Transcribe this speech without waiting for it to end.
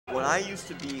when I used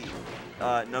to be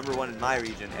 #1 in my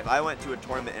region, if I went to a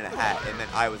tournament in a hat, it meant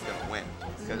I was gonna win.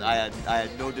 Because I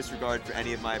had no disregard for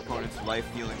any of my opponent's life,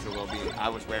 feelings, or well-being. I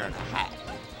was wearing a hat.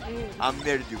 I'm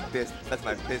there to do business. That's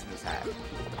my business hat.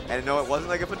 And no, it wasn't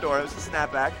like a fedora. It was a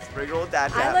snapback. It's a regular old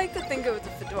dad hat. I like to think it was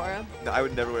a fedora. No, I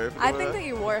would never wear a fedora. I think that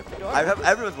you wore a fedora.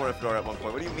 Everyone's worn a fedora at one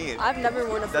point. What do you mean? I've never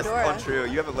worn a fedora. That's untrue.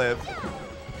 You haven't lived.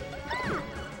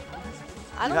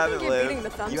 I don't think you're beating the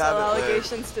thumbscale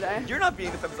allegations today. You're not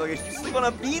beating the thumbscale allegations. You sleep on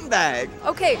a beanbag.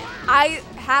 Okay, I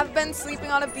have been sleeping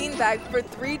on a beanbag for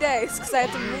 3 days because I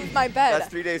had to move my bed.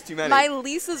 That's 3 days too many. My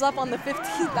lease is up on the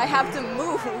 15th. I have to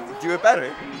move. Do it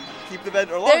better. Keep the bed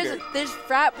or longer. There's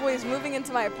frat boys moving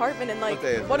into my apartment in like,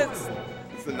 what is?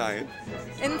 It's the 9th.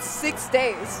 In 6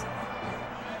 days.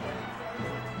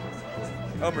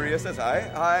 Oh, Maria says hi.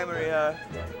 Hi, Maria.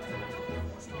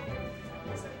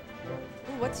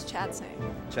 What's chat saying?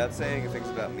 Chat's saying things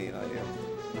about me, not you.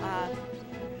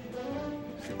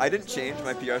 I didn't change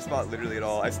my PR spot literally at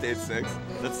all. I stayed 6.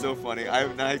 That's so funny.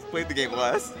 I played the game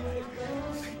less.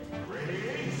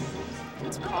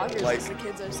 It's poggers, like, as the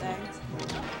kids are saying.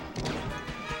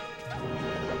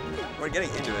 We're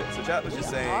getting into it. So chat was just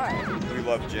saying we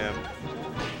love Jim.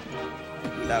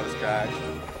 That was cracked.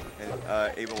 And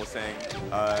Abel was saying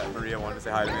Maria wanted to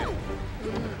say hi to me.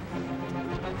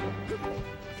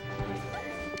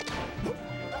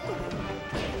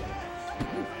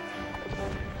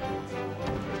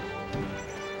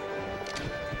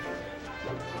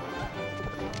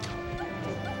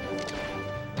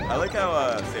 I like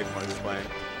how Safe Mars is playing.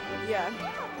 Yeah.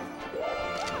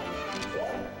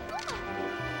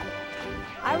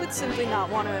 I would simply not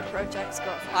want to approach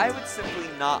ex-girlfriend. I would simply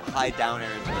not hide down air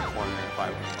into the corner if I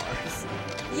were Mars.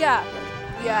 Yeah.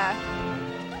 Yeah.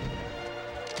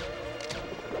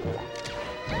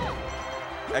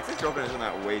 Ex-girlfriend has done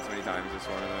that way too many times this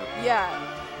tournament. Yeah.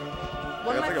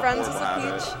 One of my friends is a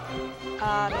habit. peach,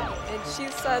 and she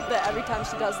said that every time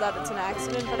she does that, it's an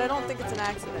accident, but I don't think it's an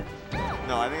accident.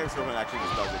 No, I think ex-girlfriend actually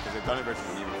just does it because they've done it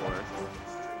versus me before.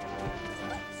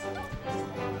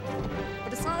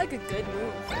 But it's not like a good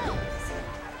move.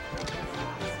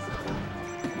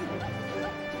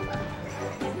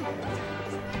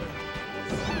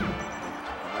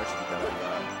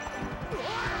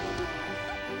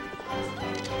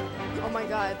 Oh my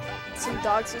god, some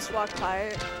dogs just walked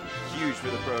by. Huge for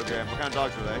the program. What kind of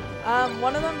dogs were they?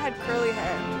 One of them had curly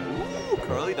hair. Ooh,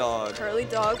 curly dog. Curly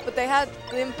dog, but they had,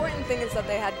 the important thing is that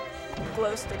they had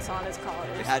glow sticks on as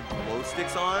collars. They had glow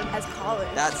sticks on? As collars.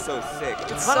 That's so sick.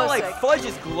 It's kind of so like sick. Fudge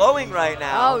is glowing right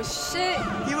now. Oh shit.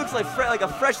 He looks like a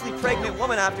freshly pregnant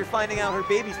woman after finding out her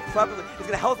baby's probably is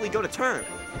gonna healthily go to term.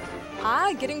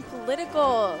 Getting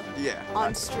political. Yeah.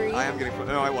 On stream. I am getting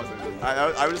political. No, I wasn't.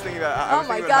 I was thinking about. Oh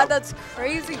my god, that's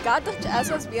crazy. GodTouch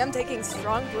SSBM taking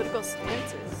strong political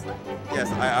stances.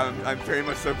 Yes, I'm very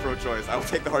much so pro-choice. I will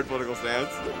take the hard political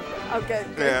stance. Okay.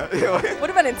 Yeah. Would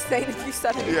have been insane if you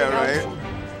said anything else. Right.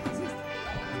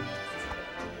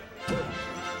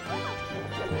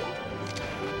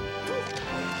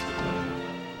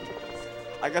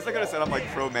 I guess I could have set up like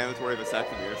pro-mandatory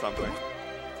vasectomy or something.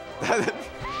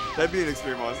 That'd be an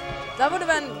extreme one. That would have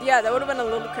been, yeah, that would have been a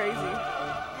little crazy.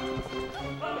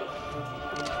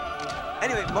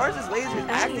 Anyway, Mars's laser is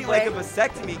acting like a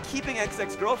vasectomy, keeping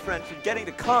ex-girlfriend from getting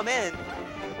to come in.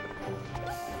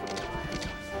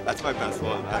 That's my best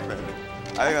one, I think.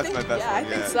 I think that's my best one. I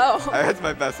think so. That's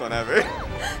my best one ever.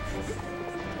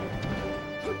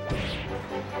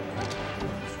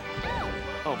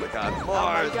 Oh my god,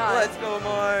 Mars! Oh my god. Let's go,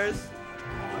 Mars!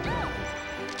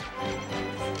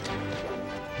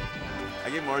 I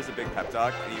gave Mars a big pep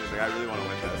talk, and he was like, I really want to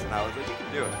win this. And I was like, you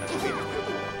can do it. I believe in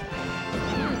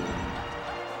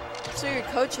you. So you're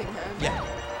coaching him? Yeah.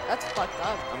 That's fucked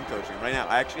up. I'm coaching right now.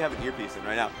 I actually have an earpiece in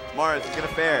right now. Mars is gonna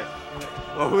fair.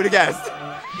 Well, who would have guessed?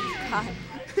 God.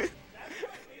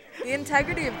 The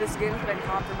integrity of this game has been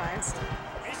compromised.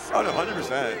 Oh no,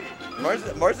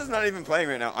 100%. Mars is not even playing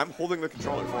right now. I'm holding the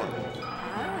controller for him.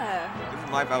 Ah. This is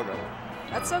my Velcro.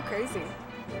 That's so crazy.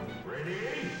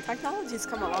 Technology's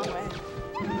come a long way.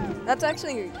 That's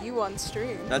actually you on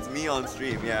stream. That's me on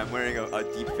stream. Yeah, I'm wearing a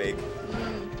deep fake.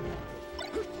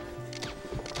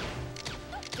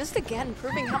 Just again,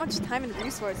 proving how much time and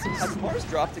resources. Has Mars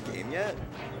dropped a game yet?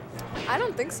 I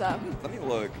don't think so. Let me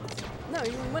look. No,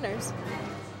 you're winners.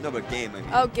 No, but game, I mean.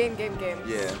 Oh, game.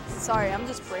 Yeah. Sorry, I'm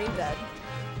just brain dead.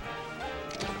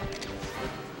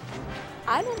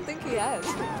 I don't think he has.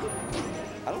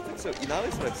 I don't think so. Not at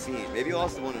least what I've seen. Maybe he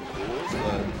lost the one in pools,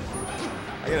 but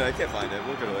I can't find it.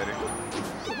 We'll get it later.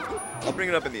 I'll bring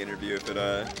it up in the interview if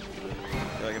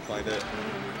I can find it.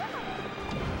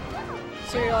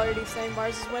 So you're already saying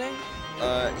Mars is winning?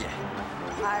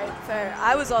 Yeah. Alright, fair.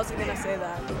 I was also gonna say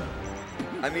that.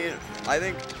 I mean, I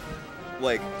think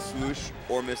like Swoosh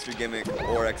or Mr. Gimmick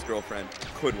or ex-girlfriend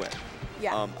could win.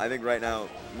 Yeah. I think right now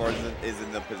Mars is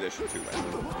in the position to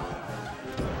win.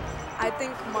 I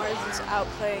think Mars is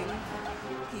outplaying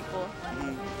people.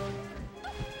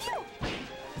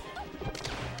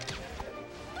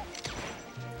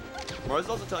 Mars is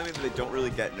also telling me that they don't really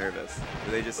get nervous.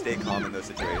 That they just stay calm in those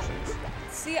situations.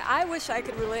 See, I wish I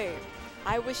could relate.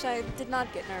 I wish I did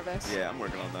not get nervous. Yeah, I'm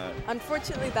working on that.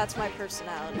 Unfortunately, that's my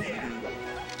personality.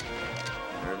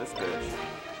 Nervous bitch.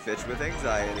 Bitch with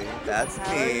anxiety. That's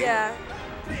Hell me. yeah.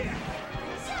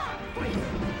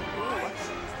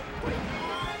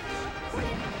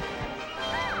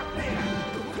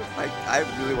 I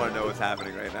really want to know what's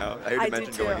happening right now. I heard I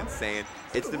Dimension do going too. insane.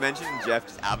 It's Dimension and Jeff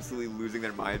just absolutely losing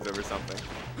their minds over something.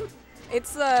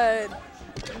 It's low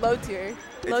tier.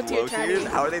 It's Low tier low tiers? tourney.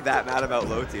 How are they that mad about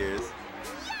low tiers?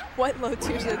 What low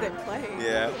tiers are they playing?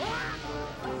 Yeah.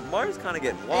 Mario's kind of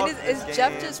getting And walked. is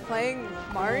Jeff just playing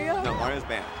Mario? No, Mario's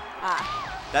banned.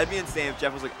 Ah. That'd be insane if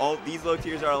Jeff was like, oh, these low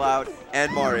tiers are allowed,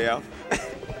 and Mario.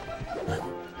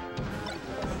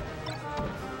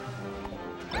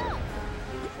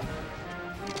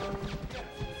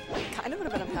 Kind of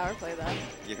would have been a power play though.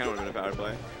 You kind of would have been a power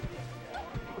play.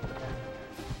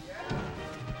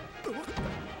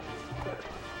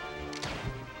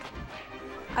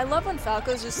 I love when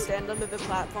Falcos just stand under the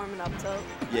platform and up tilt.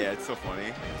 Yeah, it's so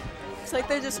funny. It's like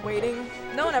they're just waiting.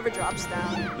 No one ever drops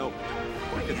down. Nope.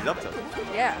 Because he's up to it.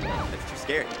 Yeah. It's too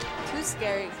scary. Too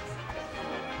scary.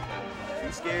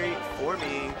 Too scary for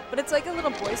me. But it's like a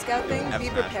little Boy Scout thing. F Be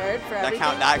smash. prepared for everything.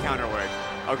 That counter worked.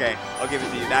 Okay, I'll give it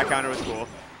to you. That counter was cool.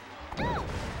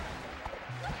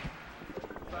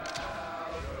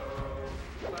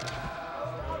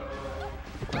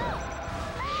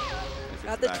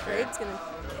 God, the trade's gonna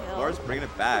kill. Laura's bringing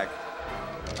it back.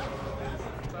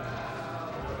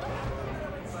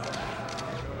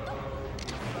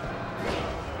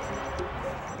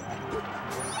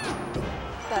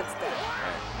 That's dead.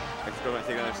 Let's go and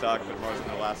take another stock, but Mars in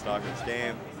the last stock of this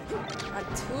game. A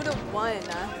 2-1.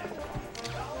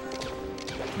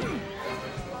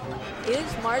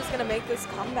 Is Mars gonna make this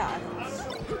comeback?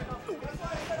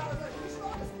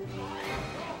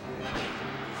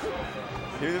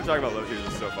 Hearing them talk about low tiers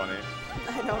is so funny.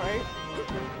 I know, right?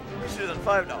 We should have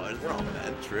done $5. We're all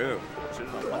men. True. Should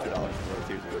have done $100 for low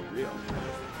tiers. Were real.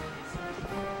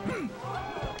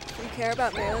 If you care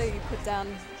about Melee, you put down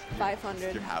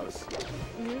 500. Your house.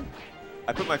 Mhm.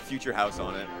 I put my future house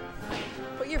on it.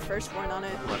 Put your firstborn on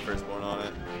it. Put my firstborn on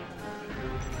it.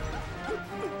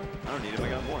 I don't need him. I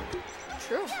got more.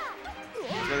 True.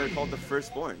 That's why they're called the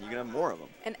firstborn. You can have more of them.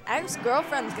 An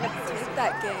ex-girlfriend's gonna take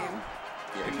that game.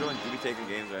 Yeah, everyone do be taking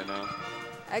games right now.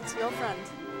 Ex-girlfriend.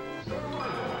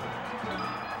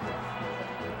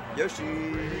 Yoshi.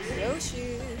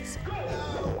 Yoshi's.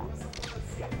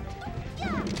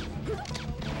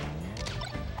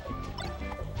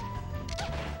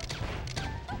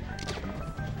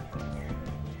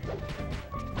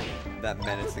 That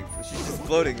menacing. She's just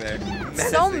floating there.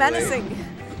 So menacing.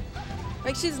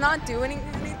 Like she's not doing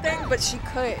anything, but she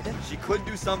could. She could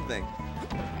do something.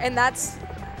 And that's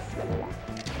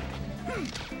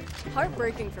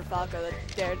heartbreaking for Falco that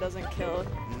Dare doesn't kill.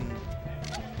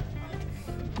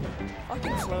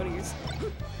 Fucking floaties.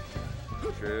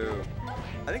 True.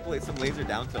 I think some laser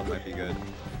down tilt might be good.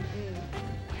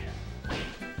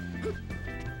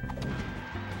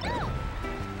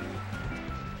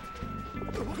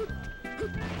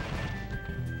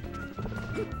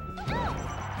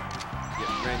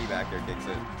 Yeah, Randy back there kicks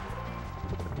it.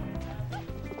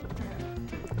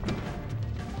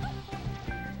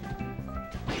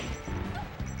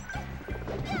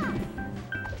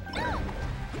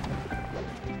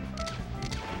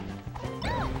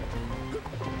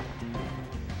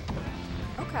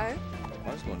 Okay.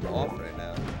 I'm just going off right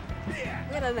now.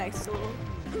 We got a nice little.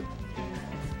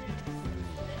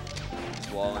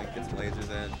 Just walling, get some lasers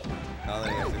in. Now that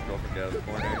he has his girlfriend get out of the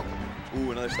corner.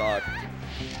 Ooh, another stock.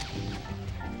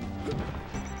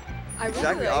 I really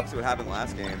Exactly like, opposite what happened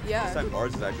last game. Yeah. This time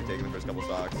Mars is actually taking the first couple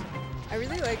stocks. I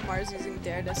really like Mars using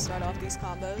Dare to start off these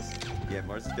combos. Yeah,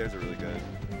 Mars' dares are really good.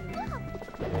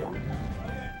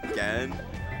 Again.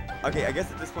 Okay, I guess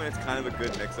at this point it's kind of a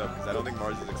good mix-up because I don't think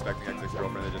Mars is expecting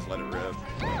ex-girlfriend to just let it rip.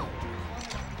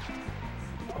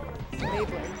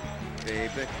 Beyblade.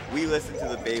 Beyblade. We listened to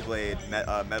the Beyblade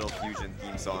Metal Fusion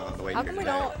theme song on the way How here come we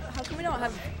today. don't? How come we don't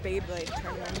have Beyblade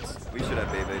tournaments? We should have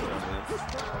Beyblade tournaments.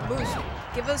 Moosh,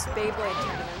 give us Beyblade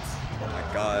tournaments. Oh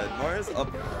my god, Mars up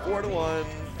 4-1.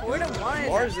 4-1.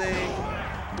 Marsing.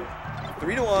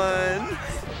 3-1.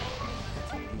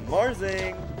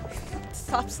 Marzing!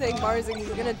 Stop saying Marzing, he's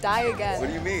gonna die again. What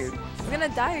do you mean? He's gonna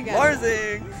die again.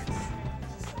 Marzing!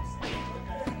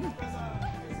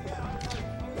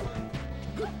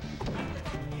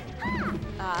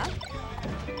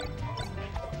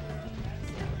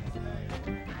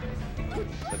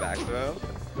 The back throw.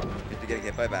 Into getting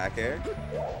hit by back air.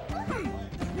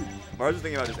 Mars was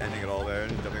thinking about just ending it all there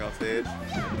and jumping off stage.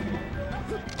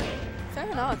 Fair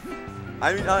enough.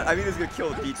 I mean, it's gonna kill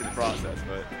the beach in the process,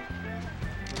 but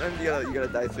then you gotta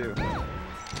die too.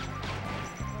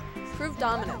 Prove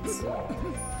dominance.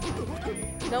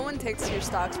 No one takes your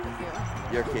stocks with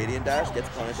you. The Arcadian dash gets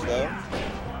punished though.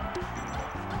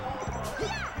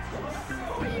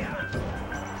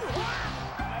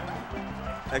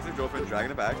 Exit girlfriend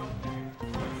dragging it back.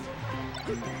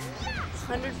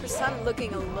 100%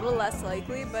 looking a little less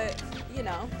likely, but you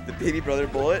know. The baby brother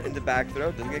bullet into back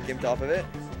throw. Doesn't get gimped off of it.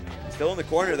 Still in the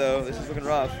corner though. This is looking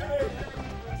rough.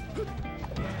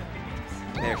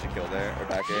 There should kill there. Or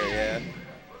back air, yeah.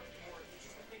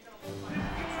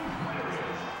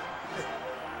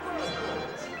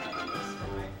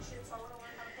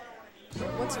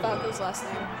 What's Falco's last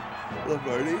name?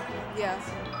 Lombardi? Yeah.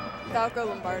 Falco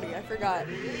Lombardi. I forgot.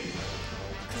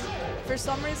 For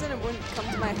some reason, it wouldn't come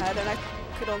to my head, and I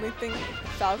could only think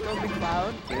Falco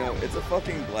McLeod. You know, it's a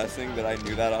fucking blessing that I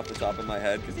knew that off the top of my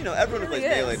head, because you know everyone who It plays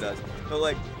really Melee is. does, but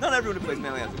like not everyone who plays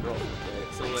Melee has a girlfriend,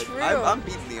 right? So like True. I'm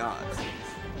beating the odds.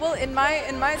 Well, in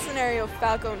my scenario,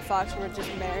 Falco and Fox were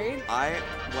just married. I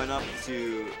went up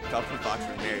to Falco and Fox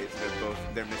were married, so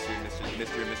they're Mr. and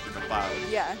Mr.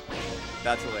 McLeod. Yeah.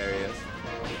 That's hilarious.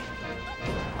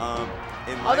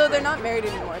 Although they're not married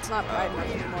anymore. It's not Pride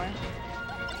Month anymore.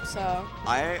 So.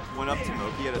 I went up to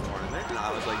Moki at a tournament and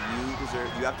I was like,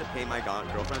 you have to pay my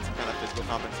girlfriend some kind of physical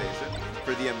compensation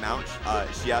for the amount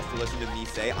she has to listen to me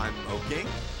say I'm moking,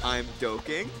 I'm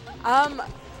doking.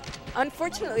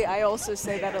 Unfortunately, I also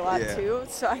say that a lot Yeah. too.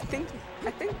 So I think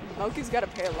Moki's got to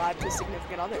pay a lot to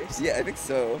significant others. Yeah, I think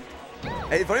so.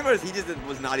 Hey, the funny part is he just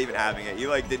was not even having it. He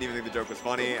like didn't even think the joke was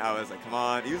funny. I was like, come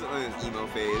on. He was in his emo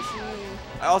phase.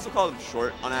 I also called him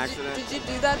short on accident. Did you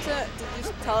do that did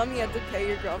you tell him you had to pay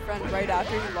your girlfriend right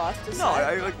after he lost his No, set?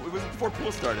 I like it was before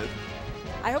pool started.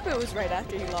 I hope it was right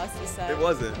after he lost his set. It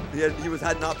wasn't. He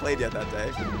had not played yet that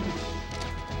day.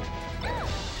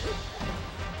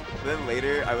 Then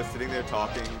later, I was sitting there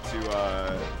talking to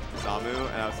Zamu,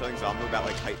 and I was telling Zamu about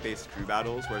like height-based crew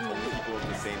battles, where it's only people of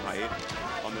the same height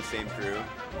on the same crew.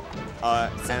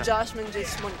 So Joshman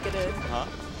just wouldn't get a. Huh?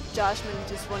 Joshman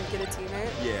just wouldn't get a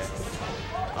teammate. Yeah.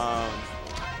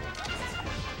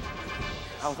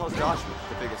 How tall is Joshua?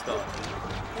 The biggest dog.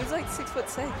 He's like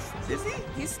 6'6". Is he?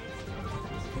 He's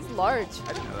large.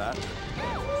 I didn't know that.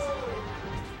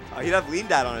 He'd have Lean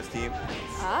Dad on his team.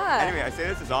 Ah. Anyway, I say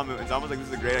this to Zamu, and Zamu's like, this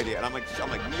is a great idea. And I'm like,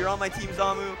 you're on my team,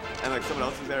 Zamu. And like someone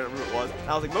else was there, I don't remember who it was. And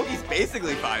I was like, Moki's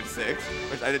basically 5'6",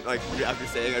 which I didn't like, after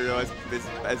saying, I realized this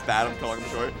as bad I'm calling him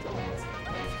short.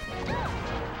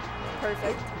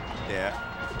 Perfect. Yeah.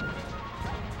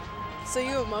 So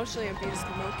you emotionally abused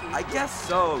Moki. I guess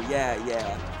so, yeah.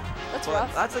 That's But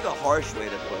rough. that's like a harsh way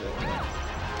to put it.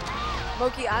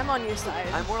 Moki, I'm on your side.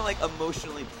 I'm more like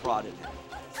emotionally prodded him.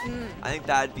 I think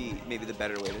that'd be maybe the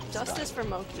better way to describe Justice it. for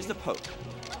Moki. Just a poke.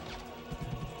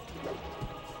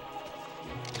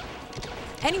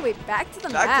 Anyway, back to the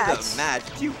match. Back to the match.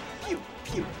 Pew, pew,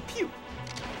 pew, pew.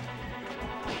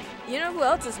 You know who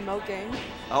else is moking?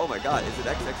 Oh my god, is it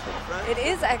XX girlfriend? It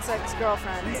is XX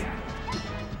girlfriend.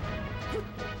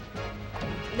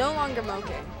 No longer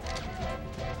moking.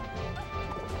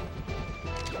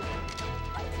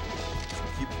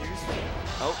 Pew pews.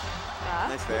 Oh, Ah.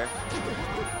 nice fair.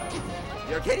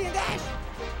 The Arcadian dash!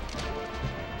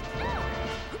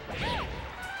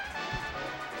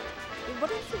 What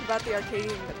do you think about the Arcadian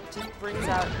that just brings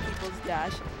out people's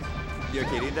dashes? The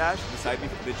Arcadian dash,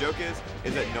 the joke is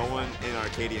that no one in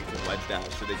Arcadian can ledge dash,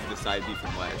 so they do the side B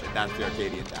from ledge, and that's the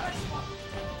Arcadian dash.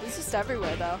 It's just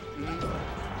everywhere though.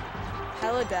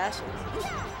 Hella dashes.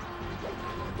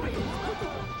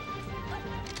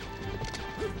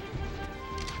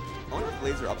 I wonder if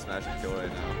laser up smash would kill right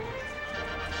now.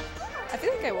 I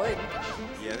feel like I would.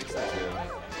 Yeah, I think so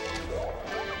too.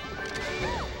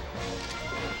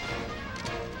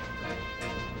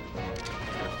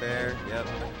 Fair, yep.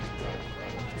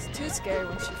 It's too scary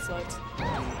when she floats.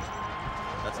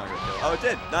 That's not gonna kill. Oh, it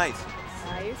did! Nice!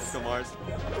 Nice. Let's go, Mars.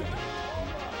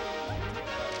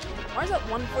 Mars at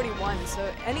 141, so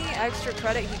any extra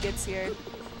credit he gets here.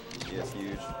 Yeah, it's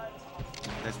huge.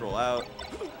 Nice roll out.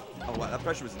 Oh, wow, that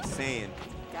pressure was insane.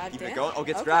 God Keep damn. it going. Oh,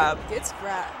 gets Okay, grabbed. Gets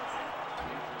grabbed.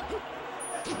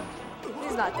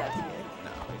 He's not dead here.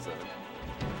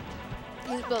 No,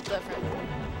 He's built different.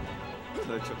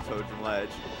 Toad from ledge.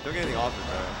 Don't get anything off it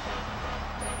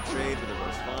though. Trade with the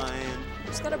reverse fine.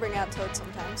 Just gotta bring out Toad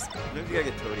sometimes. Sometimes you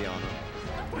gotta get Toady on him.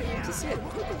 Just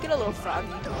get a little froggy.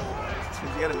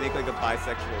 Sometimes you gotta make like a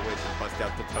bisexual wish and bust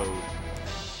out the Toad.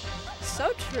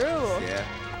 So true. Yeah.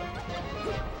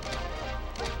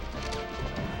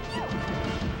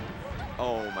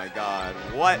 Oh my god.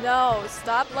 What? No,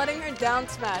 stop letting her down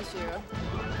smash you.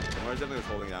 Mars definitely was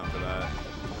holding down for that.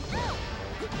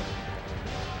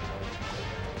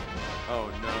 Oh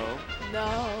no. No.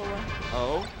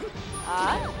 Oh?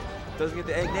 Ah? Doesn't get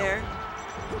the egg there.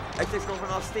 X6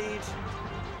 girlfriend off stage.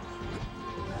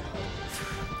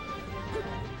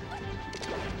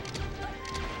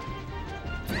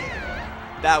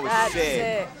 That was That's sick.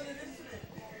 sick.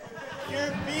 You're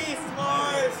a beast,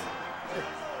 Mars!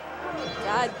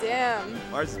 God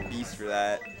damn. Mars is a beast for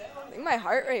that. I think my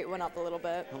heart rate went up a little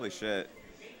bit. Holy shit.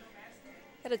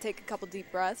 Gotta take a couple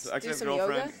deep breaths. So Do X6 some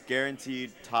girlfriend yoga.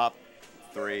 guaranteed top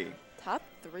 3. Top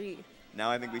 3.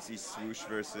 Now I think we see Swoosh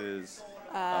versus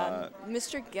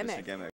Mr. Gimmick. Mr. Gimmick.